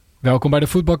Welkom bij de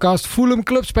voetbalcast Fulham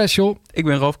Clubspecial. Ik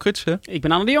ben Ralf Krutsen. Ik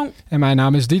ben Anne de Jong. En mijn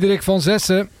naam is Diederik van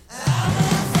Zessen.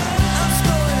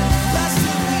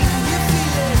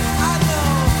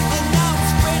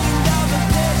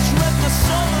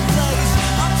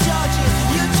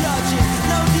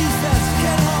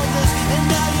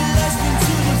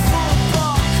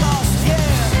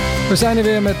 We zijn er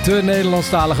weer met de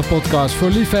Nederlandstalige podcast voor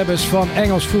liefhebbers van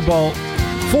Engels voetbal.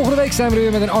 Volgende week zijn we er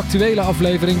weer met een actuele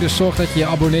aflevering, dus zorg dat je je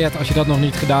abonneert als je dat nog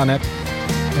niet gedaan hebt.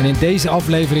 En in deze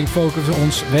aflevering focussen we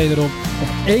ons wederom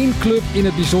op één club in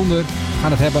het bijzonder. We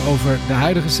gaan het hebben over de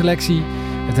huidige selectie,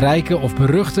 het rijke of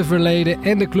beruchte verleden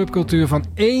en de clubcultuur van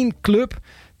één club.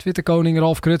 Twitterkoning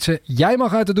Ralf Krutsen, jij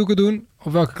mag uit de doeken doen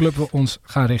op welke club we ons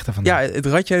gaan richten vandaag. Ja, het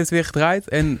radje heeft weer gedraaid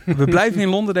en we blijven in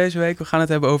Londen deze week. We gaan het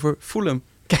hebben over Fulham.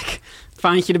 Kijk, het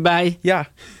vaantje erbij. Ja,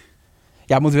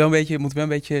 het moet wel een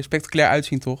beetje spectaculair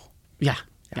uitzien, toch? Ja.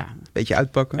 Een beetje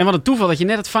uitpakken. En wat een toeval dat je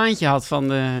net het vaantje had van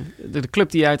de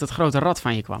club die uit het grote rad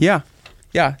van je kwam.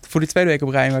 Ja, voor de tweede week op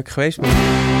rij waar ik geweest ben.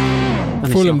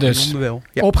 Fulham dus.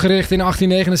 Ja. Opgericht in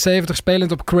 1879,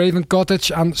 spelend op Craven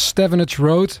Cottage aan Stevenage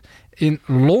Road in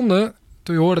Londen.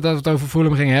 Toen je hoorde dat we het over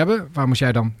Fulham gingen hebben, waar moest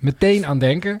jij dan meteen aan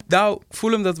denken? Nou,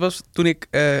 Fulham, dat was toen ik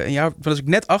was ik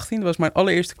net 18. Dat was mijn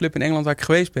allereerste club in Engeland waar ik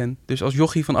geweest ben. Dus als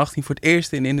jochie van 18 voor het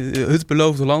eerst in het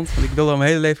beloofde land. Want ik wilde al mijn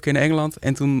hele leven een keer naar Engeland.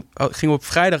 En toen gingen we op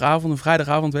een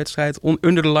vrijdagavondwedstrijd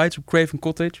under the lights op Craven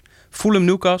Cottage. Fulham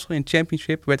Newcastle in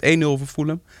Championship. Werd 1-0 voor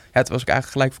Fulham. Ja, toen was ik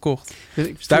eigenlijk gelijk verkocht.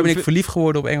 Dus daar ben ik verliefd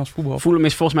geworden op Engels voetbal. Fulham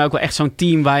is volgens mij ook wel echt zo'n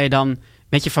team waar je dan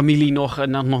met je familie nog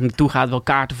naartoe gaat, wel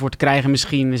kaarten voor te krijgen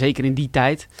misschien, zeker in die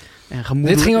tijd.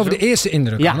 Dit ging over de eerste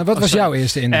indruk. Ja, wat was jouw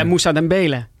eerste indruk? Moussa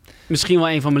Dembele. Misschien wel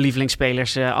een van mijn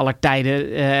lievelingsspelers aller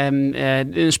tijden.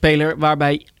 Een speler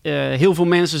waarbij heel veel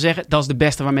mensen zeggen, dat is de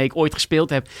beste waarmee ik ooit gespeeld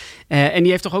heb. En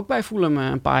die heeft toch ook bij Fulham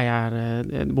een paar jaar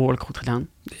behoorlijk goed gedaan.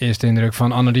 De eerste indruk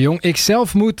van Anne de Jong. Ik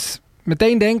zelf moet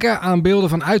meteen denken aan beelden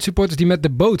van uitsupporters die met de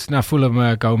boot naar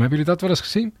Fulham komen. Hebben jullie dat wel eens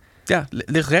gezien? Ja,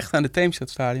 ligt recht aan de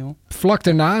Theemstadstadion. Vlak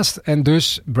ernaast en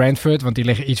dus Brentford, want die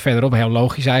liggen iets verderop. Heel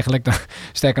logisch eigenlijk.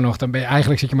 Sterker nog,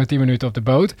 eigenlijk zit je maar 10 minuten op de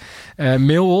boot.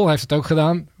 Millwall heeft het ook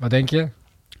gedaan. Wat denk je?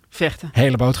 Vechten.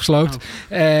 Hele boot gesloopt.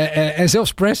 En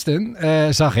zelfs Preston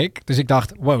zag ik. Dus ik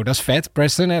dacht, wow, dat is vet.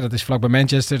 Preston, dat is vlak bij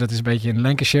Manchester. Dat is een beetje in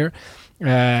Lancashire.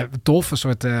 Tof, een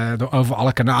soort over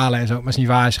alle kanalen en zo. Maar is niet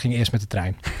waar, ze gingen eerst met de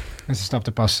trein. En ze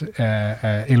stapten pas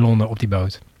in Londen op die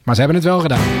boot. Maar ze hebben het wel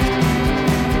gedaan.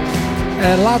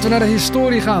 Laten we naar de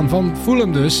historie gaan van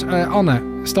Fulham dus. Anne,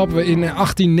 stappen we in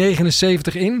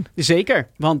 1879 in? Zeker,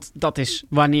 want dat is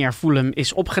wanneer Fulham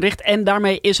is opgericht. En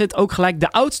daarmee is het ook gelijk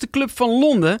de oudste club van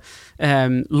Londen.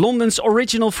 London's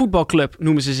Original Football Club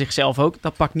noemen ze zichzelf ook.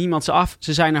 Dat pakt niemand ze af.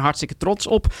 Ze zijn er hartstikke trots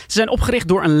op. Ze zijn opgericht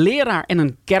door een leraar en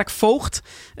een kerkvoogd.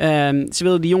 Ze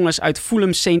wilden die jongens uit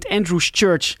Fulham St. Andrew's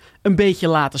Church een beetje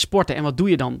laten sporten. En wat doe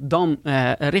je dan? Dan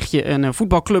richt je een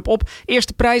voetbalclub op.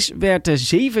 Eerste prijs werd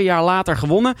 7 jaar later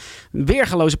gewonnen.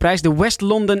 Weergeloze prijs, de West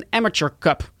London Amateur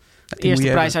Cup. De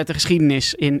eerste prijs uit de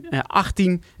geschiedenis in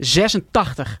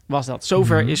 1886 was dat.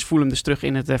 Zover is Fulham dus terug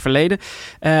in het verleden.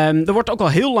 Er wordt ook al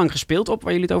heel lang gespeeld op,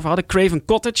 waar jullie het over hadden, Craven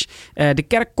Cottage. De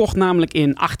kerk kocht namelijk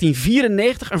in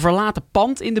 1894 een verlaten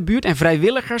pand in de buurt. En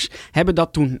vrijwilligers hebben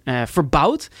dat toen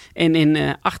verbouwd. En in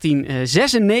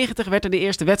 1896 werd er de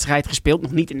eerste wedstrijd gespeeld.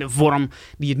 Nog niet in de vorm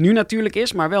die het nu natuurlijk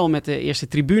is, maar wel met de eerste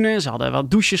tribune. Ze hadden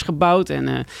wat douches gebouwd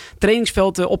en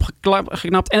trainingsvelden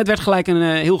opgeknapt. En het werd gelijk een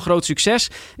heel groot succes.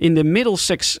 In de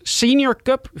Middlesex Senior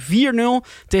Cup 4-0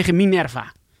 tegen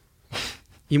Minerva.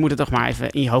 Je moet het toch maar even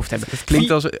in je hoofd hebben. Het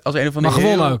klinkt als een of andere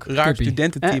heel raar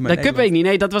studententeam. De cup weet ik niet.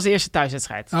 Nee, dat was de eerste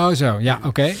thuiswedstrijd. Oh zo, ja,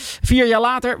 oké. 4 jaar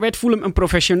later werd Fulham een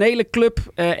professionele club.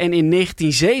 En in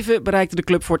 1907 bereikte de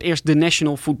club voor het eerst de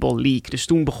National Football League. Dus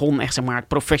toen begon echt het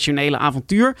professionele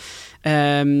avontuur.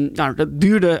 Dat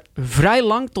duurde vrij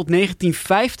lang, tot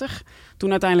 1950...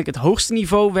 Toen uiteindelijk het hoogste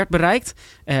niveau werd bereikt.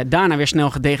 Daarna weer snel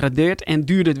gedegradeerd. En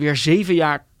duurde het weer 7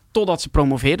 jaar totdat ze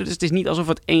promoveerden. Dus het is niet alsof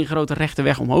het één grote rechte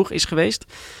weg omhoog is geweest.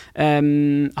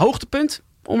 Hoogtepunt,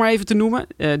 om maar even te noemen.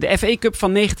 De FA Cup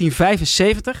van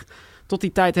 1975. Tot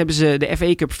die tijd hebben ze de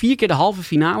FA Cup 4 keer de halve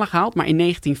finale gehaald. Maar in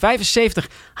 1975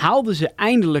 haalden ze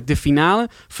eindelijk de finale.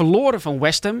 Verloren van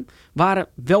West Ham. Waren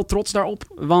wel trots daarop.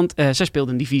 Want zij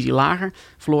speelden een divisie lager.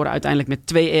 Verloren uiteindelijk met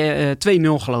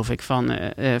 2-0 geloof ik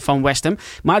van West Ham.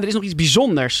 Maar er is nog iets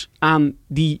bijzonders aan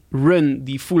die run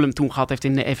die Fulham toen gehad heeft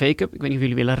in de FA Cup. Ik weet niet of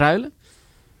jullie willen ruilen.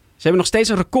 Ze hebben nog steeds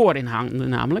een record in handen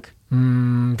namelijk.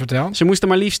 Vertel. Ze moesten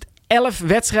maar liefst 11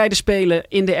 wedstrijden spelen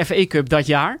in de FA Cup dat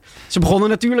jaar. Ze begonnen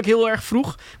natuurlijk heel erg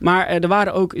vroeg. Maar er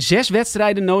waren ook 6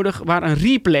 wedstrijden nodig waar een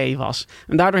replay was.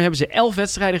 En daardoor hebben ze 11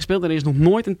 wedstrijden gespeeld. Er is nog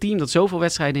nooit een team dat zoveel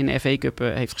wedstrijden in de FA Cup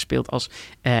heeft gespeeld als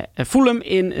Fulham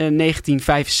in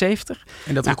 1975.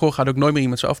 En dat record gaat ook nooit meer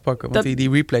iemand ze afpakken. Want die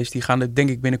replays die gaan er denk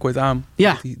ik binnenkort aan.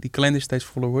 Ja. Die kalender steeds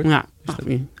voller wordt. Ja.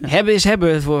 Hebben is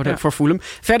hebben voor Fulham.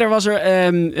 Verder was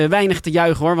er weinig te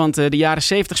juichen hoor. Want de jaren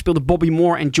 70 speelde Bobby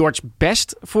Moore en George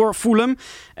Best voor Fulham.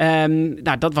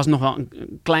 Dat was nog wel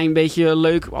een klein beetje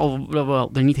leuk. Alhoewel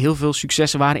er niet heel veel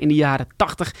successen waren in de jaren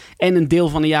 80. En een deel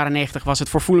van de jaren 90 was het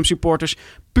voor Fulham supporters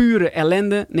pure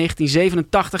ellende.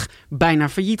 1987 bijna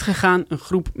failliet gegaan. Een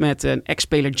groep met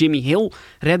ex-speler Jimmy Hill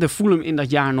redde Fulham in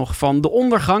dat jaar nog van de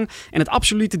ondergang. En het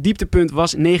absolute dieptepunt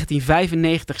was 1995-96.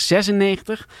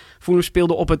 Fulham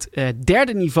speelde op het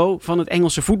derde niveau van het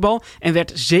Engelse voetbal en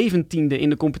werd 17e in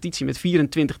de competitie met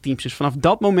 24 teams. Dus vanaf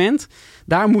dat moment,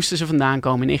 daar moesten ze vandaan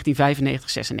komen in 1995-96,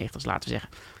 laten we zeggen.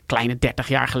 Kleine 30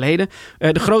 jaar geleden.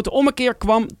 De grote ommekeer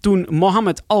kwam toen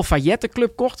Mohammed Al Fayed de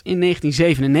club kocht in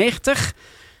 1997.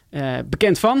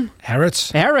 Bekend van?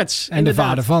 Harrods. En inderdaad. De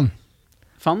vader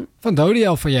van? Van Dodi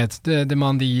Al Fayed. De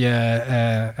man die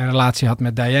een relatie had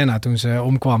met Diana toen ze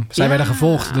omkwam. Zij werden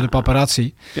gevolgd door de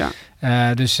paparazzi. Ja.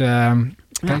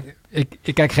 Kijk,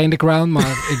 ik kijk geen The Crown, maar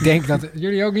ik denk dat...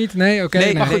 Jullie ook niet? Nee? Oké.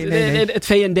 Nee, maar goed, het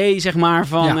VND zeg maar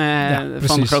van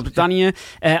Groot-Brittannië.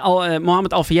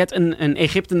 Mohammed Al Fayed, een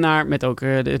Egyptenaar met ook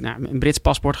een Brits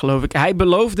paspoort geloof ik. Hij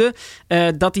beloofde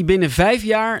dat hij binnen 5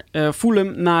 jaar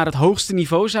Fulham naar het hoogste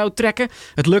niveau zou trekken.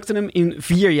 Het lukte hem in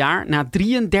 4 jaar. Na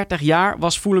 33 jaar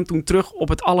was Fulham toen terug op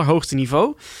het allerhoogste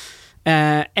niveau.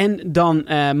 En dan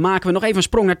maken we nog even een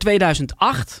sprong naar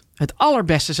 2008. Het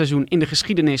allerbeste seizoen in de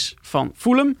geschiedenis van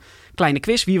Fulham. Kleine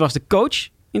quiz, wie was de coach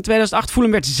in 2008?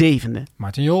 Fulham werd 7e.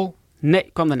 Martin Jol? Nee,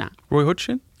 kwam daarna. Roy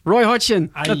Hodgson? Roy Hodgson.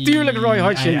 Natuurlijk Roy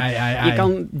Hodgson. Je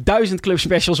kan 1000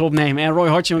 clubspecials opnemen. En Roy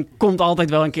Hodgson komt altijd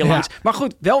wel een keer langs. Maar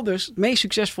goed, wel dus het meest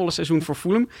succesvolle seizoen voor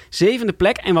Fulham. 7e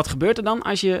plek. En wat gebeurt er dan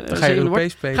als je ga je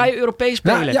Europees spelen? Ga je Europees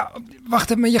spelen. Ja, wacht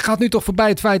even, maar je gaat nu toch voorbij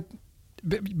het feit...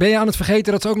 Ben je aan het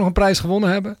vergeten dat ze ook nog een prijs gewonnen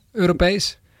hebben?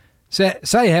 Europees?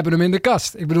 Zij hebben hem in de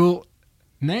kast. Ik bedoel,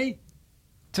 nee.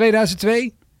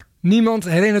 2002? Niemand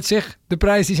herinnert zich de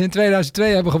prijs die ze in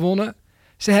 2002 hebben gewonnen.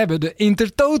 Ze hebben de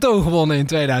Intertoto gewonnen in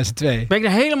 2002. Ben ik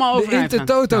er helemaal over de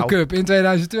Intertoto Cup in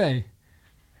 2002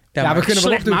 Ja, we kunnen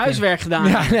wel slecht mijn huiswerk gedaan.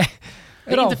 Ja, nee.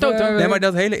 Nee, maar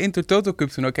dat hele Intertoto Cup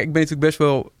toen ook. Kijk, ik ben natuurlijk best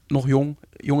wel nog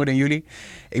jonger dan jullie.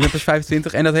 Ik ben pas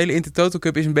 25 en dat hele Intertoto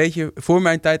Cup is een beetje voor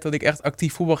mijn tijd dat ik echt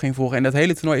actief voetbal ging volgen. En dat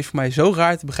hele toernooi is voor mij zo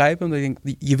raar te begrijpen, omdat ik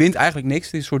denk, je wint eigenlijk niks.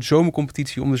 Het is een soort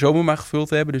zomercompetitie om de zomer maar gevuld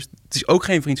te hebben. Dus het is ook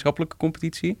geen vriendschappelijke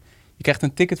competitie. Je krijgt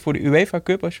een ticket voor de UEFA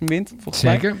Cup als je hem wint, volgens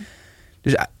mij. Zeker.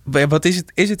 Dus wat is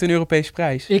het? Is het een Europese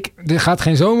prijs? Er gaat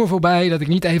geen zomer voorbij dat ik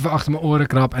niet even achter mijn oren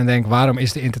krap en denk, waarom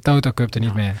is de Intertoto Cup er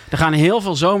niet meer? Er gaan heel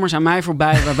veel zomers aan mij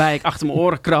voorbij waarbij ik achter mijn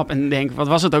oren krap en denk, wat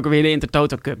was het ook alweer, de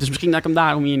Intertoto Cup? Dus misschien dat ik hem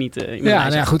daarom hier niet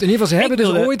in goed. In ieder geval, ze hebben dus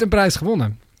ooit een prijs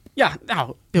gewonnen. Ja,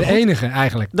 nou... De enige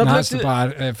eigenlijk, naast een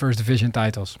paar First Division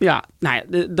titles. Ja, nou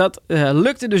ja, dat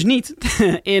lukte dus niet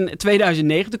in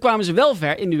 2009. Toen kwamen ze wel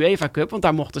ver in de UEFA Cup, want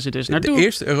daar mochten ze dus naartoe. De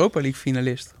eerste Europa League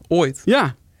finalist, ooit.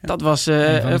 Ja. Dat was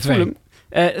Fulham.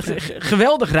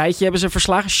 Geweldig rijtje hebben ze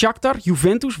verslagen. Shakhtar,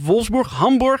 Juventus, Wolfsburg,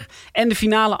 Hamburg en de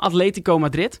finale Atletico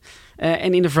Madrid.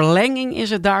 En in de verlenging is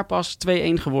het daar pas 2-1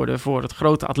 geworden voor het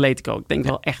grote Atletico. Ik denk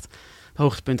wel echt het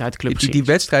hoogtepunt uit de club. Die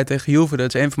wedstrijd tegen Juve,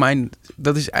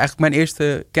 dat is eigenlijk mijn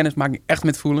eerste kennismaking echt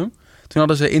met Fulham. Toen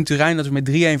hadden ze in Turijn met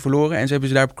 3-1 verloren. En ze hebben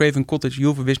ze daar op Craven Cottage.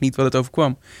 Juve wist niet wat het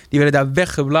overkwam. Die werden daar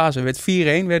weggeblazen. Het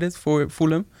werd 4-1 werd het voor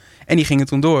Fulham. En die gingen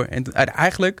toen door. En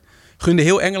eigenlijk gunde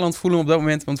heel Engeland Fulham op dat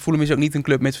moment. Want Fulham is ook niet een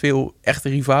club met veel echte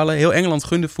rivalen. Heel Engeland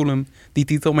gunde Fulham die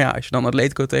titel. Maar ja, als je dan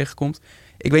Atletico tegenkomt.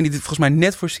 Ik weet niet, volgens mij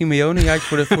net voor Simeone. Een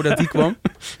jaartje voordat die kwam.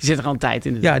 Die zit er al een tijd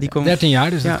in. Ja, die kwam 13 jaar,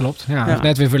 dus dat klopt. Ja.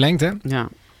 Net weer verlengd, hè? Ja.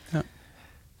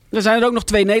 Er zijn er ook nog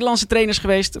 2 Nederlandse trainers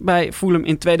geweest bij Fulham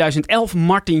in 2011.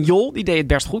 Martin Jol, die deed het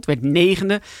best goed, werd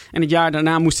 9e. En het jaar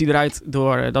daarna moest hij eruit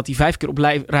doordat hij 5 keer op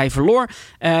rij verloor.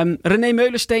 René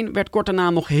Meulensteen werd kort daarna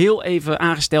nog heel even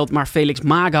aangesteld. Maar Felix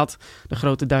Magath, de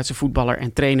grote Duitse voetballer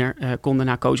en trainer, kon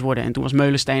daarna coach worden. En toen was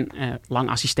Meulensteen, lang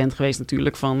assistent geweest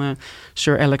natuurlijk van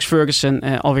Sir Alex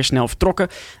Ferguson, alweer snel vertrokken.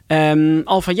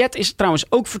 Al Fayed is trouwens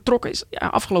ook vertrokken, is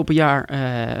afgelopen jaar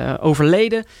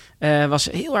overleden. Was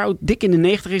heel oud, dik in de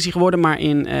 90 is hij geworden. Maar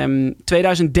in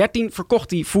 2013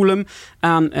 verkocht hij Fulham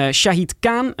aan Shahid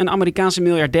Khan, een Amerikaanse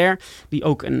miljardair. Die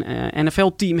ook een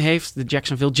NFL-team heeft, de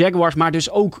Jacksonville Jaguars. Maar dus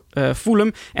ook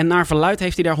Fulham. En naar verluidt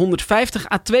heeft hij daar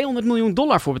 150 à 200 miljoen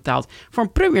dollar voor betaald. Voor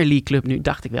een Premier League club nu,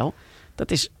 dacht ik wel.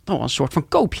 Dat is toch wel een soort van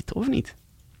koopje, toch? Of niet?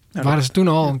 Waren ze toen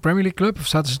al een Premier League club of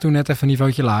zaten ze toen net even een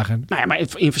niveautje lager? Nou ja, maar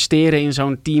investeren in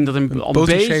zo'n team dat al een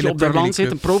beetje op de rand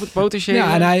zit, een potentiële...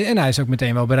 Ja, en hij is ook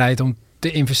meteen wel bereid om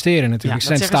te investeren natuurlijk. Ze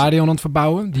zijn het stadion aan het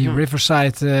verbouwen, die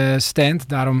Riverside stand.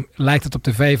 Daarom lijkt het op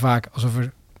tv vaak alsof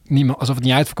het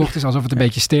niet uitverkocht is, alsof het een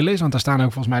beetje stil is. Want daar staan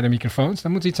ook volgens mij de microfoons.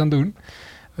 Daar moet je iets aan doen,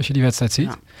 als je die wedstrijd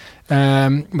ziet. Ja.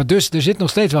 Maar dus, er zit nog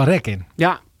steeds wel rek in.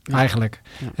 Ja. Eigenlijk.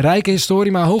 Ja. Rijke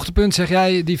historie, maar hoogtepunt zeg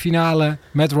jij die finale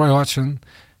met Roy Hodgson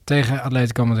tegen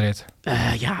Atletico Madrid.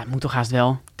 Ja, het moet toch haast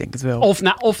wel. Ik denk het wel.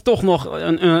 Of toch nog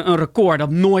een record dat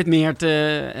nooit meer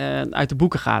uit de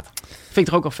boeken gaat. Vind ik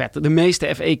toch ook wel vet. De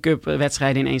meeste FA Cup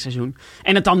wedstrijden in 1 seizoen.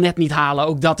 En het dan net niet halen,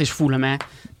 ook dat is Fulham, hè.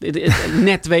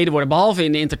 Net tweede worden, behalve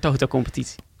in de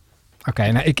Intertoto-competitie.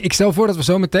 Oké, nou, ik stel voor dat we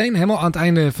zo meteen, helemaal aan het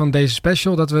einde van deze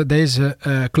special, dat we deze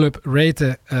club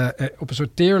raten op een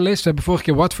soort tierlist. We hebben vorige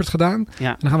keer Watford gedaan. Ja.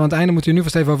 En dan gaan we aan het einde, moeten we nu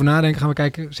vast even over nadenken, gaan we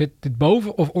kijken, zit dit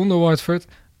boven of onder Watford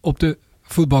op de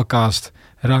voetbalcast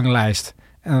ranglijst?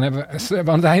 En dan hebben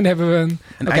we aan het einde een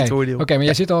eindoordeel. Oké, maar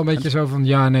jij zit al een beetje zo van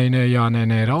ja,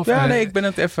 nee, Ralf. Ja, nee, ik ben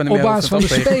het even op basis van de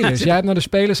spelers. Jij hebt naar de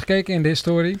spelers gekeken in de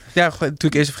historie. Ja,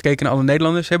 natuurlijk eerst even gekeken naar alle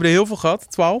Nederlanders. Ze hebben er heel veel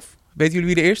gehad, 12. Weten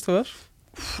jullie wie de eerste was?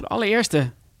 De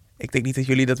allereerste. Ik denk niet dat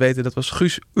jullie dat weten. Dat was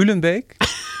Guus Ulenbeek.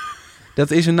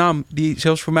 Dat is een naam die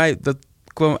zelfs voor mij, dat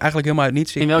kwam eigenlijk helemaal uit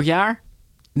niets. In welk jaar?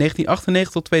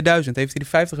 1998 tot 2000 heeft hij de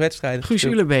 50 wedstrijden Guus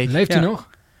Ulenbeek. Leeft hij nog?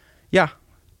 Ja. Nou,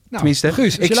 tenminste,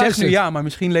 Guus, ik zeg nu ja, maar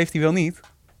misschien leeft hij wel niet.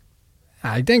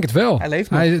 Ja, ik denk het wel. Hij leeft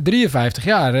nog. Hij is 53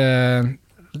 jaar.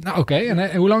 Oké.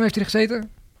 En hoe lang heeft hij er gezeten?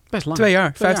 Best lang. 2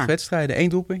 jaar, 50 wedstrijden, 1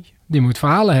 doelpuntje. Die moet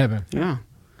verhalen hebben. Ja.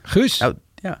 Guus, nou,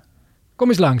 ja. Kom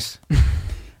eens langs.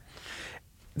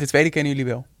 De tweede kennen jullie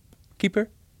wel. Keeper?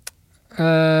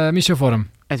 Michel Vorm.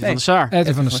 Edwin van der Sar.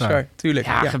 Edwin van der Sar. Tuurlijk.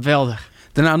 Ja, geweldig.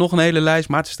 Daarna nog een hele lijst.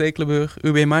 Maarten Stekelenburg,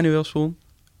 Urban Manuelson,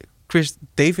 Chris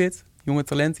David, jonge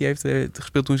talent. Die heeft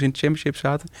gespeeld toen ze in de Championship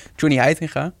zaten. Johnny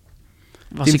Heitinga.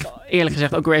 Was ik eerlijk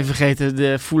gezegd ook weer even vergeten.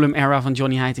 De Fulham era van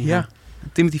Johnny Heitinga. Ja.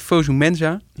 Timothy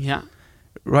Fosu-Mensah. Ja.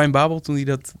 Ryan Babel, toen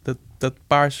hij dat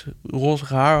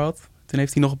paars-rozige haar had. Toen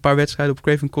heeft hij nog een paar wedstrijden op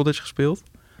Craven Cottage gespeeld.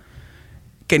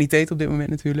 Kenny Tate op dit moment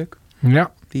natuurlijk.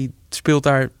 Ja. Die speelt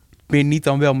daar meer niet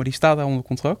dan wel, maar die staat daar onder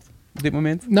contract op dit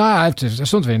moment. Nou, hij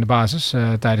stond weer in de basis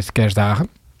tijdens de kerstdagen.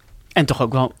 En toch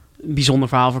ook wel een bijzonder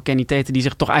verhaal voor Kenny Tate, die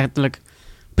zich toch eigenlijk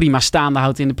prima staande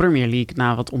houdt in de Premier League.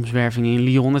 Na wat omzwervingen in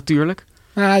Lyon natuurlijk.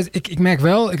 Nou, ik merk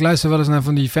wel, ik luister wel eens naar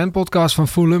van die fanpodcasts van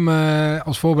Fulham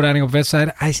als voorbereiding op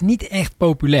wedstrijden. Hij is niet echt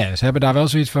populair. Ze hebben daar wel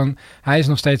zoiets van, hij is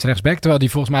nog steeds rechtsback. Terwijl hij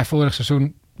volgens mij vorig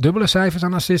seizoen dubbele cijfers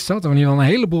aan assists had. Of in ieder geval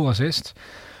een heleboel assists.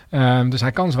 Dus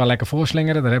hij kan ze wel lekker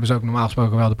voorslingeren. Daar hebben ze ook normaal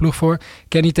gesproken wel de ploeg voor.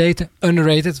 Kenny Tate,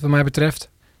 underrated wat mij betreft.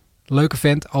 Leuke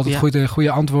vent, altijd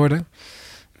goede antwoorden.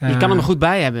 Je kan hem er goed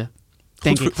bij hebben.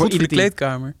 Goed voor de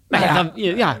kleedkamer. Nou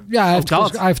hij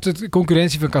heeft de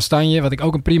concurrentie van Kastanje, wat ik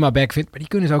ook een prima back vind. Maar die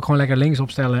kunnen ze ook gewoon lekker links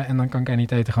opstellen. En dan kan Kenny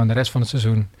Tate gewoon de rest van het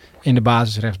seizoen in de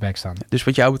basis rechtsback staan. Dus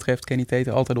wat jou betreft Kenny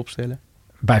Tate altijd opstellen?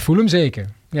 Bij Fulham zeker,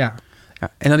 ja.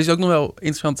 Ja, en dan is het ook nog wel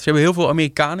interessant. Ze hebben heel veel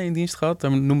Amerikanen in dienst gehad.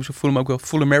 Dan noemen ze Fulham ook wel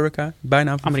Full America.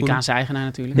 Bijnaam van Amerikaanse Fulham. eigenaar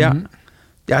natuurlijk. Ja. Mm-hmm.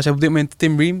 Ja, ze hebben op dit moment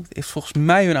Tim Ream. Is volgens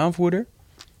mij hun aanvoerder.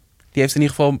 Die heeft in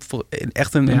ieder geval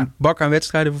echt een bak aan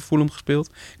wedstrijden voor Fulham gespeeld.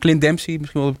 Clint Dempsey,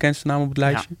 misschien wel de bekendste naam op het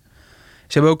lijstje. Ja.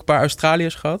 Ze hebben ook een paar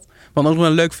Australiërs gehad. Want ook nog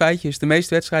een leuk feitje is, de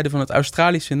meeste wedstrijden van het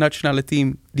Australische nationale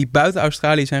team die buiten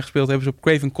Australië zijn gespeeld, hebben ze op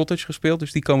Craven Cottage gespeeld.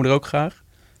 Dus die komen er ook graag.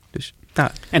 Dus, nou.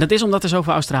 En dat is omdat er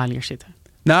zoveel Australiërs zitten?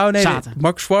 Nou, nee.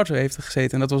 Mark Schwarzer heeft er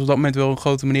gezeten. En dat was op dat moment wel een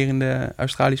grote meneer in de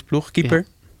Australische ploeg, keeper. Ja.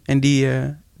 En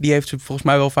die heeft ze volgens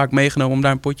mij wel vaak meegenomen om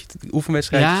daar een potje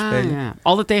oefenwedstrijden te spelen. Ja.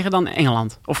 Altijd tegen dan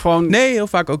Engeland? Of gewoon... Nee, heel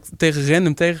vaak ook tegen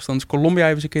random tegenstanders. Colombia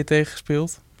hebben ze een keer tegen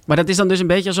gespeeld. Maar dat is dan dus een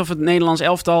beetje alsof het Nederlands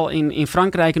elftal in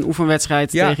Frankrijk een oefenwedstrijd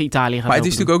tegen Italië gaat. Maar het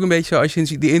is natuurlijk ook een beetje zo, als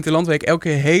je die interlandweek elke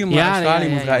keer helemaal naar Australië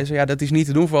moet reizen. Ja, dat is niet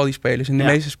te doen voor al die spelers. En de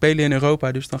meeste spelen in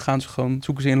Europa, dus dan gaan ze gewoon,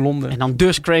 zoeken ze in Londen. En dan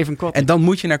dus Craven Cottage. En dan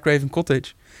moet je naar Craven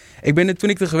Cottage. Toen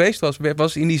ik er geweest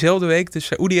was in diezelfde week de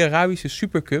Saoedi-Arabische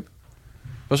Supercup.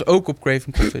 Was ook op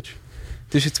Craven Cottage.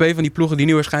 Tussen twee van die ploegen die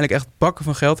nu waarschijnlijk echt bakken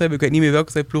van geld hebben. Ik weet niet meer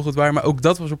welke twee ploegen het waren, maar ook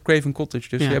dat was op Craven Cottage.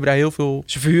 Dus ze hebben daar heel veel...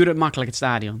 Ze verhuren makkelijk het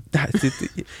stadion. Ja,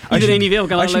 iedereen die wil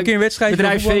kan als je een keer een wedstrijd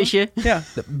bedrijfsfeestje. Ja,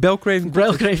 bel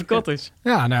Craven Cottage.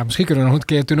 Ja, nou, misschien kunnen we nog een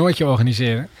keer een toernooitje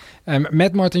organiseren.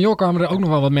 Met Martin Jol kwamen er ook nog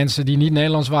wel wat mensen die niet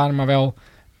Nederlands waren, maar wel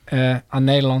aan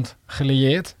Nederland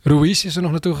gelieerd. Ruiz is er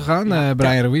nog naartoe gegaan.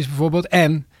 Brian Ruiz bijvoorbeeld.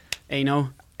 En...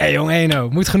 Eno. Jong Eno.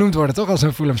 Moet genoemd worden, toch? Als we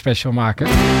een Fulham Special maken.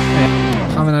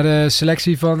 Gaan we naar de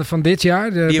selectie van dit jaar.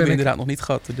 Die hebben we inderdaad nog niet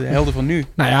gehad. De helden van nu.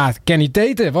 Nou ja, Kenny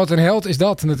Tate. Wat een held is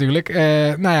dat natuurlijk.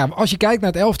 Als je kijkt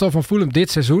naar het elftal van Fulham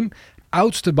dit seizoen.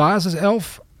 Oudste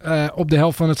basiself. op de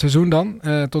helft van het seizoen dan,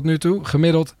 tot nu toe.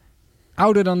 Gemiddeld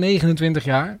ouder dan 29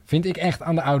 jaar. Vind ik echt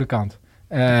aan de oude kant.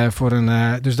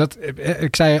 Dus dat,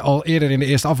 ik zei al eerder in de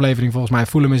eerste aflevering volgens mij,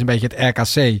 Fulham is een beetje het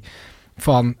RKC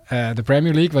van de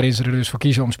Premier League, waarin ze er dus voor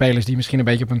kiezen om spelers die misschien een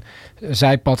beetje op een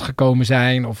zijpad gekomen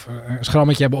zijn of een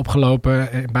schrammetje hebben opgelopen,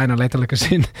 bijna letterlijke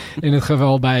zin in het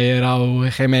geval bij Raúl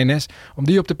Jiménez, om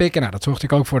die op te pikken. Nou, dat zorgt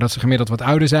natuurlijk ook voor dat ze gemiddeld wat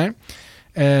ouder zijn.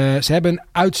 Ze hebben een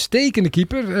uitstekende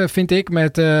keeper, vind ik,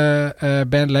 met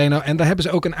Bernd Leno. En daar hebben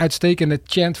ze ook een uitstekende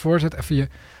chant voor. Zet even je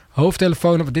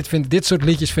hoofdtelefoon op. Dit soort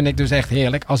liedjes vind ik dus echt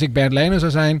heerlijk. Als ik Bernd Leno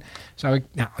zou zijn, zou ik...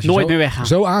 Nou, als je nooit meer weggaan.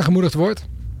 Zo aangemoedigd wordt...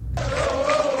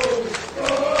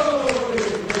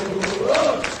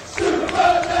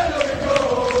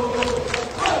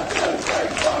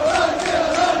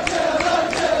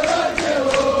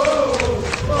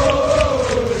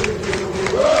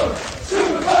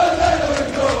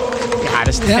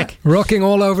 Ja, rocking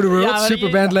all over the world. Ja,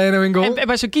 Super Bernd Leno in goal. En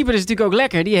bij zo'n keeper is het natuurlijk ook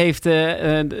lekker. Die heeft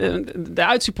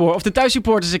de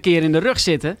thuissupporters een keer in de rug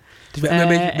zitten. Dus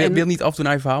ik wil niet afdoen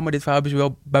aan je verhaal, maar dit verhaal hebben ze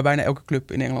wel bij bijna elke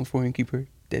club in Engeland voor hun keeper.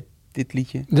 Dit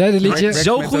liedje. Nee, dit liedje.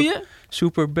 Zo'n goeie?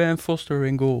 Super Bernd Foster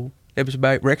in goal. Hebben ze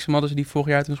bij Wrexham, hadden ze die vorig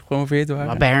jaar toen ze gepromoveerd waren.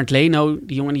 Maar Bernd Leno,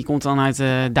 die jongen die komt dan uit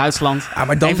Duitsland. Ja,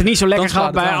 maar dan heeft het niet zo lekker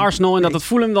gehad bij Arsenal. En dat het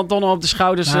Fulham dan toch nog op de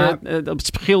schouders op het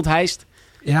schild hijst.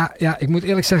 Ja, ik moet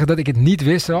eerlijk zeggen dat ik het niet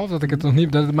wist zelf. Dat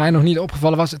het mij nog niet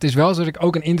opgevallen was. Het is wel zo dat ik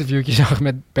ook een interviewtje zag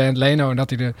met Bernd Leno. En dat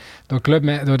hij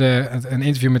een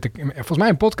interview met volgens mij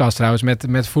een podcast trouwens,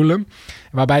 met Fulham.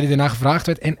 Waarbij hij daarna gevraagd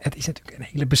werd. En het is natuurlijk een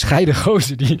hele bescheiden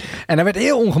gozer. En hij werd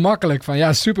heel ongemakkelijk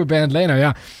van, super Bernd Leno,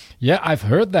 ja. Yeah, I've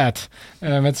heard that.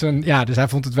 Dus hij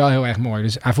vond het wel heel erg mooi.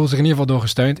 Dus hij voelt zich in ieder geval door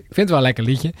gesteund. Ik vind het wel een lekker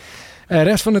liedje.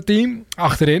 Rest van het team,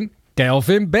 achterin,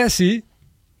 Calvin Bessie.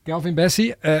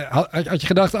 Had je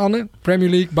gedacht, Anne? Premier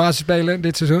League basisspeler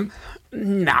dit seizoen?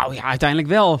 Nou ja, uiteindelijk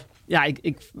wel. Ja,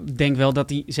 ik denk wel dat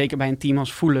hij, zeker bij een team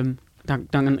als Fulham,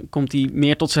 dan komt hij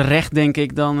meer tot zijn recht, denk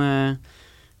ik, dan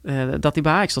dat hij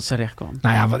bij Ajax tot zijn recht kwam.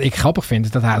 Nou ja, wat ik grappig vind,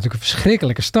 is dat hij natuurlijk een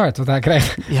verschrikkelijke start. Want hij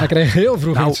kreeg heel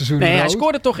vroeg in het seizoen. Nee, hij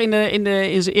scoorde toch in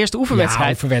zijn eerste oefenwedstrijd.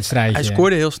 Ja, oefenwedstrijdje. Hij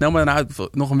scoorde heel snel, maar daarna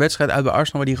nog een wedstrijd uit bij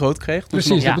Arsenal waar hij rood kreeg.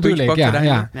 Precies, dat bedoel ik.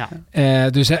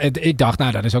 Dus ik dacht,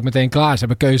 dat is ook meteen klaar. Ze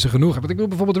hebben keuze genoeg. Want ik bedoel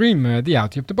bijvoorbeeld Ream, die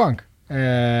houdt hij op de bank.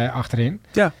 Achterin.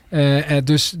 Ja.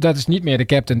 Dus dat is niet meer de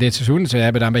captain dit seizoen. Ze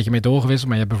hebben daar een beetje mee doorgewisseld.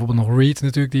 Maar je hebt bijvoorbeeld nog Reed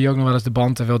natuurlijk, die ook nog wel eens de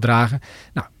band wil dragen.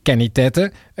 Nou, Kenny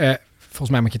Tette.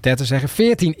 Volgens mij moet je Tette zeggen.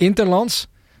 14 interlands.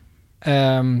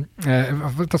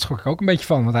 Dat schrok ik ook een beetje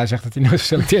van. Want hij zegt dat hij nooit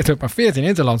geselecteerd wordt. Maar 14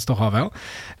 interlands toch al wel.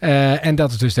 En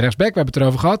dat is dus de rechtsback. We hebben het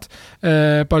erover gehad.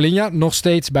 Paulinha, nog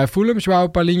steeds bij Fulham.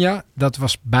 João Paulinha. Dat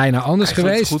was bijna anders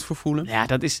geweest. Is goed voor Fulham. Ja,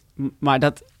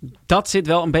 dat zit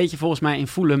wel een beetje volgens mij in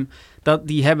Fulham.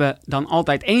 Die hebben dan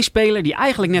altijd één speler die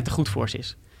eigenlijk net te goed voor ze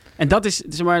is. En dat is,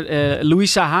 zeg maar,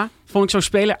 Louis Saha, vond ik zo'n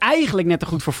speler. Eigenlijk net te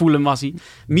goed voor Fulham was hij.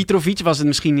 Mitrovic was het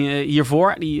misschien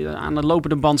hiervoor. Die aan de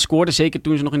lopende band scoorde. Zeker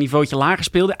toen ze nog een niveautje lager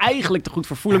speelden. Eigenlijk te goed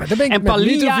voor Fulham. Ja, en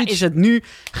Paulinha is het nu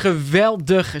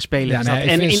geweldige speler. Ja, ik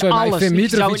vind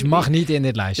Mitrovic mag niet in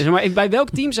dit lijstje. Dus, maar bij welk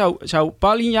team zou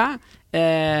Paulinha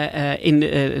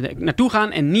naartoe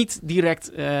gaan en niet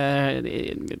direct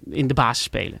in de basis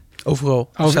spelen? Overal.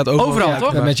 Overal,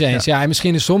 toch? Dat met je eens. Ja, en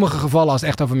misschien in sommige gevallen, als het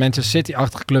echt over Manchester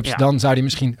City-achtige clubs, dan zou hij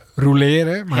misschien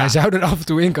roleren. Maar hij zou er af en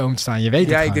toe in komen te staan. Je weet het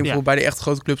gewoon. Ik denk bijvoorbeeld bij de echt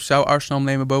grote clubs zou Arsenal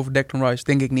nemen boven Declan Rice.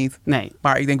 Denk ik niet. Nee.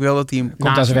 Maar ik denk wel dat hij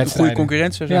een goede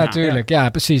concurrent zou zijn. Ja, tuurlijk. Ja,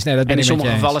 precies. Nee, dat ben en in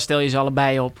sommige gevallen stel je ze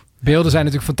allebei op. Beelden zijn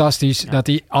natuurlijk fantastisch. Ja. Dat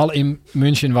hij al in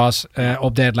München was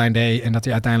op deadline day. En dat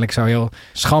hij uiteindelijk zo heel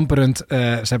schamperend... ze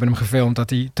hebben hem gefilmd dat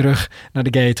hij terug naar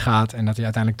de gate gaat. En dat hij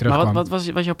uiteindelijk terugkwam. Maar wat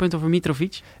was jouw punt over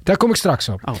Mitrovic? Daar kom ik straks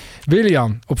op. Oh.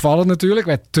 Willian, opvallend natuurlijk.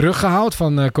 Werd teruggehaald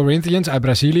van Corinthians uit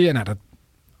Brazilië.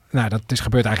 Dat is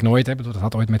gebeurd eigenlijk nooit. Hè. Dat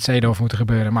had ooit met Seedorf moeten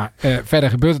gebeuren. Maar verder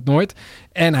gebeurt het nooit.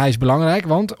 En hij is belangrijk.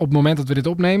 Want op het moment dat we dit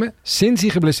opnemen... sinds hij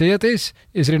geblesseerd is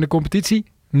er in de competitie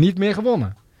niet meer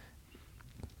gewonnen.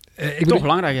 Toch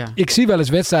belangrijk, ja. Ik zie wel eens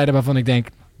wedstrijden waarvan ik denk...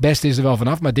 best is er wel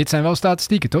vanaf, maar dit zijn wel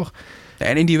statistieken, toch? Ja,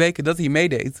 en in die weken dat hij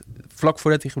meedeed... vlak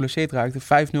voordat hij geblesseerd raakte... 5-0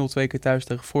 2 keer thuis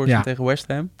tegen Forest tegen West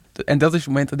Ham. En dat is het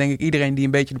moment dat denk ik iedereen... die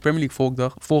een beetje de Premier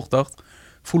League volgt dacht...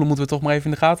 Fulham moeten we toch maar even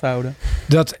in de gaten houden.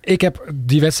 Ik heb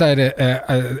die wedstrijden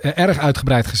erg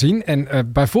uitgebreid gezien.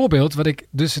 En bijvoorbeeld, wat ik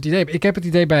dus het idee heb... ik heb het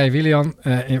idee bij Willian...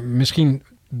 misschien...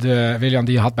 De Willian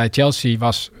die je had bij Chelsea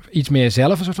was iets meer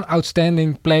zelf een soort van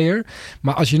outstanding player.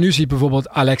 Maar als je nu ziet bijvoorbeeld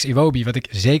Alex Iwobi, wat ik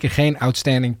zeker geen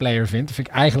outstanding player vind. Vind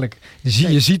ik eigenlijk,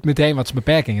 je ziet meteen wat zijn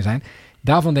beperkingen zijn.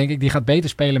 Daarvan denk ik, die gaat beter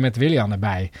spelen met Willian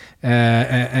erbij.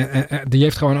 Die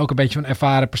heeft gewoon ook een beetje een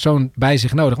ervaren persoon bij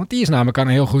zich nodig. Want die is namelijk aan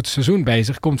een heel goed seizoen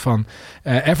bezig. Komt van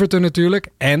Everton natuurlijk.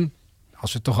 En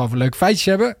als we het toch over leuke feitjes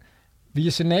hebben. Wie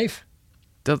is zijn neef?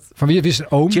 Van wie is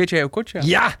zijn oom? JJ Okocha.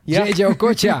 Ja, JJ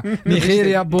Okocha.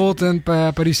 Nigeria, Bolton,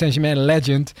 Paris Saint-Germain,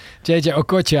 legend. JJ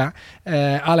Okocha.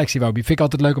 Alex Iwobi. Vind ik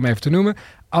altijd leuk om even te noemen.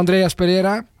 Andreas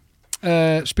Pereira.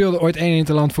 Speelde ooit 1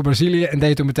 interland voor Brazilië. En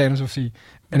deed toen meteen alsof hij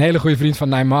een hele goede vriend van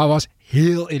Neymar was.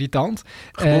 Heel irritant.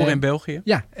 Geboren in België.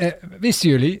 Ja, wisten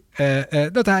jullie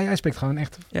dat hij spreekt gewoon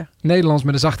echt Nederlands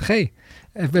met een zachte G.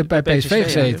 Bij PSV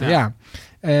gezeten, ja.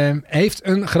 Heeft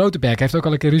een grote bek. Heeft ook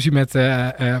al een keer ruzie met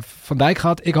Van Dijk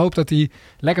gehad. Ik hoop dat hij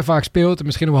lekker vaak speelt en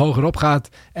misschien nog hoger op gaat.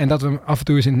 En dat we hem af en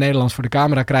toe eens in het Nederlands voor de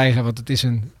camera krijgen. Want het is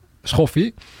een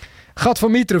schoffie. Gat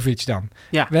van Mitrovic dan.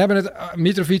 Ja. We hebben het.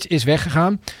 Mitrovic is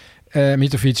weggegaan.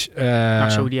 Mitrovic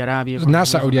naar Saoedi-Arabië. Naar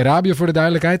Saoedi-Arabië voor de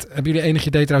duidelijkheid. Hebben jullie enig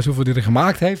idee trouwens hoeveel hij er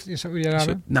gemaakt heeft in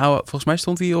Saoedi-Arabië? Nou, volgens mij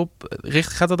stond hij op...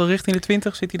 Gaat dat al richting de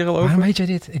 20? Zit hij er al over? Waarom weet jij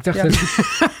dit? Ik dacht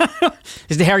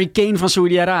is de Harry Kane van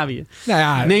Saoedi-Arabië. Nou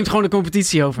ja, neemt gewoon de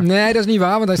competitie over. Nee, dat is niet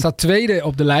waar. Want hij staat tweede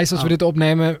op de lijst als we dit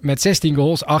opnemen. Met 16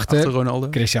 goals achter Ronaldo.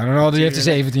 Cristiano Ronaldo. Die heeft er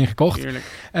 17 gekocht.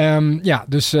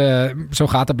 Dus zo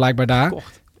gaat het blijkbaar daar.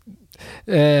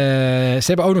 Ze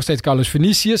hebben ook nog steeds Carlos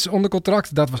Vinicius onder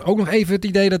contract. Dat was ook nog even het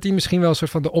idee dat hij misschien wel een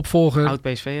soort van de opvolger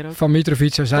van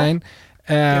Mitrovic zou zijn.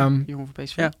 Jongen van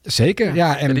PSV. Ja. Zeker,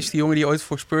 ja. En dat is die jongen die ooit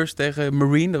voor Spurs tegen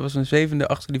Marine, dat was een 7e,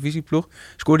 8e divisieploeg,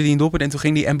 scoorde die een doelpunt en toen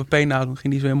ging die Mbappé nadoen.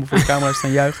 Ging die zo helemaal voor de camera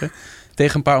staan juichen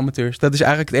tegen een paar amateurs. Dat is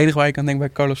eigenlijk het enige waar ik aan denk bij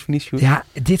Carlos Vinicius. Ja,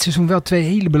 dit seizoen wel 2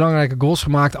 hele belangrijke goals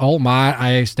gemaakt al, maar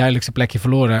hij heeft duidelijk zijn plekje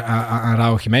verloren aan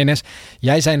Raúl Jiménez.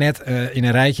 Jij zei net in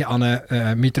een rijtje, Anne,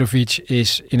 Mitrovic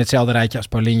is in hetzelfde rijtje als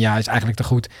Paulinho. Hij is eigenlijk te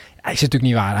goed. Hij is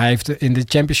natuurlijk niet waar. Hij heeft in de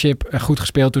Championship goed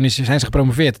gespeeld. Toen zijn ze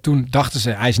gepromoveerd. Toen dachten ze,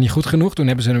 hij is niet goed genoeg. Toen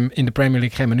hebben ze hem in de Premier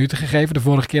League geen minuten gegeven. De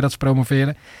vorige keer dat ze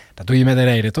promoveerden. Dat doe je met een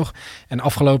reden, toch? En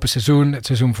afgelopen seizoen, het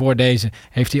seizoen voor deze,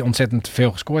 heeft hij ontzettend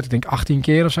veel gescoord. Ik denk 18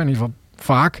 keer of zo, in ieder geval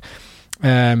vaak.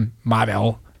 Maar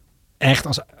wel echt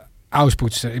als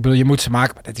auspoetster. Ik bedoel, je moet ze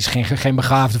maken, maar dat is geen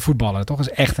begaafde voetballer, toch? Dat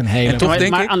is echt een hele...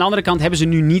 Maar aan de andere kant hebben ze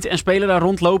nu niet een speler daar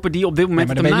rondlopen die op dit moment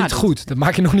maar dat ben je niet goed. Dat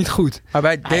maak je nog niet goed. Maar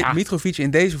bij Mitrovic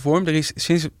in deze vorm, er is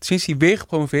sinds hij weer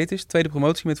gepromoveerd is, tweede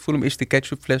promotie met Fulham, is de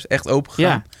ketchupfles echt open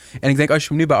gegaan. Ja. En ik denk als je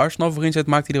hem nu bij Arsenal voor inzet,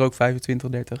 maakt hij er ook 25,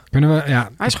 30.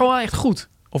 Hij is gewoon wel echt goed.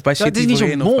 Of bij City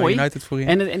voorin, of bij United voorin.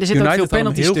 En er zitten ook veel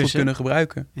penalties heel tussen. Veel kunnen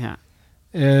gebruiken. Ja.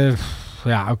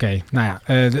 Ja, oké. Nou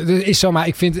ja, het is zo, maar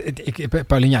ik vind...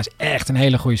 Paulinho is echt een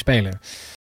hele goede speler.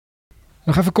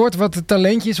 Nog even kort wat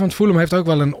talentjes, want Fulham heeft ook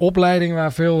wel een opleiding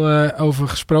waar veel over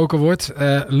gesproken wordt.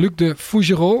 Luc de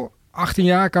Fougerolles, 18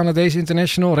 jaar, Canadese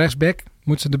international, rechtsback.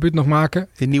 Moet zijn debuut nog maken.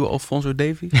 De nieuwe Alphonso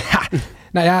Davies. Ja,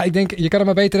 nou ja, ik denk, je kan het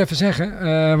maar beter even zeggen.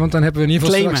 Want dan hebben we in ieder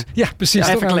geval straks... Ja, precies.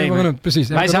 Ja, even claimen. Precies.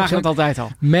 Wij zagen het altijd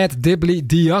al. Matt Dibley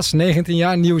Diaz, 19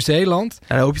 jaar, Nieuw-Zeeland.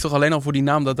 Ja, dan hoop je toch alleen al voor die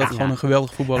naam dat gewoon een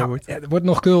geweldig voetballer wordt. Het wordt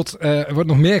nog cult. Wordt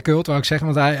nog meer cult, wou ik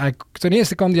zeggen. Want hij ten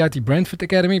eerste kwam hij uit die Brentford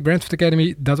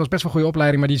Academy. Dat was best wel een goede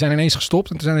opleiding, maar die zijn ineens gestopt.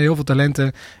 En er zijn er heel veel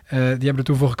talenten. Die hebben er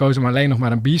toen voor gekozen om alleen nog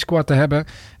maar een B-squad te hebben.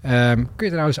 Kun je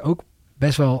trouwens ook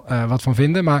best wel wat van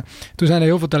vinden. Maar toen zijn er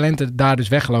heel veel talenten daar dus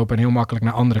weggelopen en heel makkelijk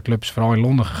naar andere clubs, vooral in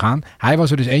Londen gegaan. Hij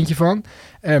was er dus eentje van.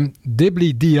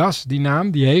 Dibley Diaz, die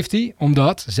naam, die heeft hij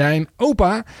omdat zijn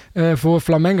opa voor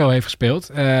Flamengo heeft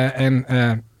gespeeld.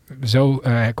 Zo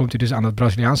komt hij dus aan het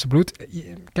Braziliaanse bloed.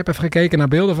 Ik heb even gekeken naar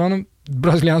beelden van hem. Het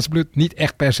Braziliaanse bloed niet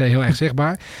echt per se heel erg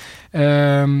zichtbaar.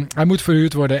 Hij moet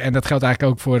verhuurd worden en dat geldt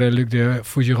eigenlijk ook voor Luc de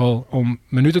Fougerolles om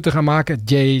minuten te gaan maken.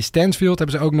 Jay Stansfield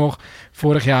hebben ze ook nog.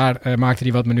 Vorig jaar maakte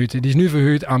hij wat minuten. Die is nu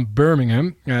verhuurd aan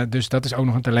Birmingham. Dus dat is ook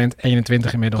nog een talent,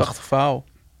 21 inmiddels. Prachtig verhaal.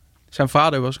 Zijn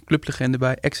vader was een clublegende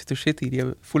bij Exeter City.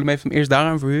 Fulham heeft hem eerst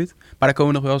daaraan verhuurd. Maar daar komen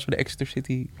we nog wel eens bij de Exeter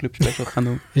City Clubspecial gaan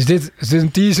doen. Is dit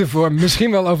een teaser voor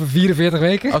misschien wel over 44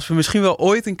 weken? Als we misschien wel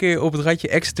ooit een keer op het radje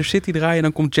Exeter City draaien,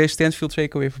 dan komt Jay Stansfield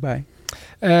zeker weer voorbij.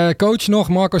 Coach nog,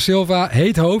 Marco Silva,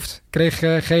 heet hoofd. Kreeg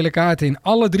gele kaarten in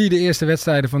alle 3 de eerste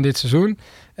wedstrijden van dit seizoen.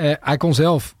 Hij kon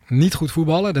zelf niet goed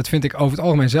voetballen. Dat vind ik over het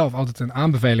algemeen zelf altijd een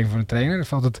aanbeveling voor een trainer. Ik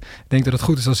denk dat het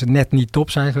goed is als ze net niet top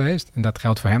zijn geweest. En dat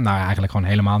geldt voor hem. Nou, eigenlijk gewoon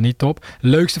helemaal niet top.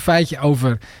 Leukste feitje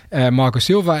over Marco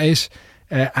Silva is...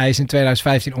 hij is in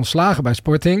 2015 ontslagen bij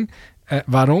Sporting.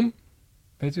 Waarom?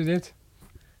 Weet u dit?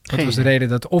 Dat was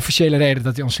de officiële reden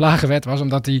dat hij ontslagen werd, was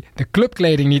omdat hij de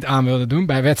clubkleding niet aan wilde doen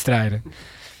bij wedstrijden.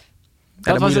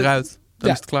 Ja, dat moet eruit. Dan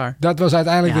is het klaar. Dat was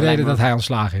uiteindelijk de reden dat hij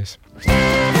ontslagen is.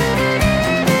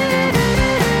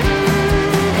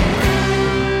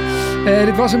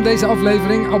 Dit was hem, deze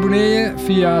aflevering. Abonneer je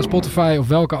via Spotify of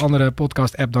welke andere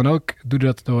podcast-app dan ook. Doe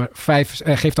dat door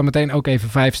geef dan meteen ook even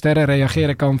 5 sterren.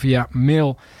 Reageren kan via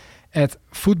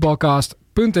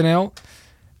mail@voetbalcast.nl.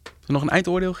 Nog een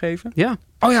eindoordeel geven? Ja.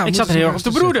 Oh ja, ik zat er heel erg op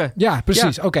te broeden. Ja,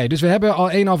 precies. Ja. Oké, dus we hebben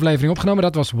al 1 aflevering opgenomen.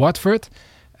 Dat was Watford.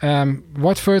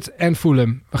 Watford en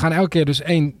Fulham. We gaan elke keer dus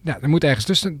 1... Ja, er moet ergens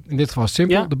tussen. In dit geval is het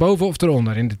simpel. Erboven of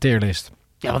eronder in de tierlist.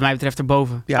 Ja, wat mij betreft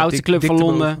erboven. Ja, oudste club van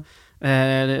Londen.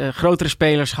 Grotere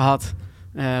spelers gehad.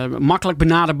 Makkelijk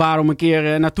benaderbaar om een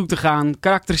keer naartoe te gaan.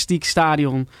 Karakteristiek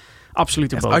stadion.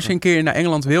 Absoluut erboven. Als je een keer naar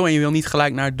Engeland wil en je wil niet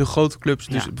gelijk naar de grote clubs,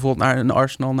 dus bijvoorbeeld naar een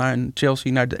Arsenal, naar een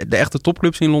Chelsea, naar de echte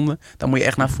topclubs in Londen, dan moet je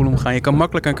echt naar Fulham gaan. Je kan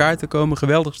makkelijk aan kaarten komen,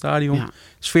 geweldig stadion. Ja.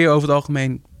 Sfeer over het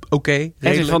algemeen oké.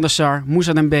 Edwin van der Sar,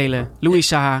 Moussa Dembele, Louis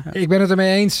Saha. Ik ben het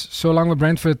ermee eens, zolang we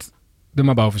Brentford er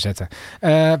maar boven zetten.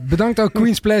 Bedankt ook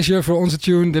Queen's Pleasure voor onze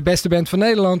tune. De beste band van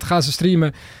Nederland. Ga ze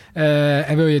streamen.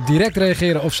 En wil je direct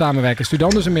reageren of samenwerken? Stuur dan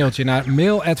dus een mailtje naar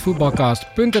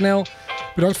mail@voetbalcast.nl.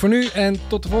 Bedankt voor nu en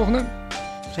tot de volgende.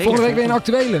 Volgende week weer een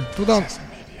actuele. Tot dan.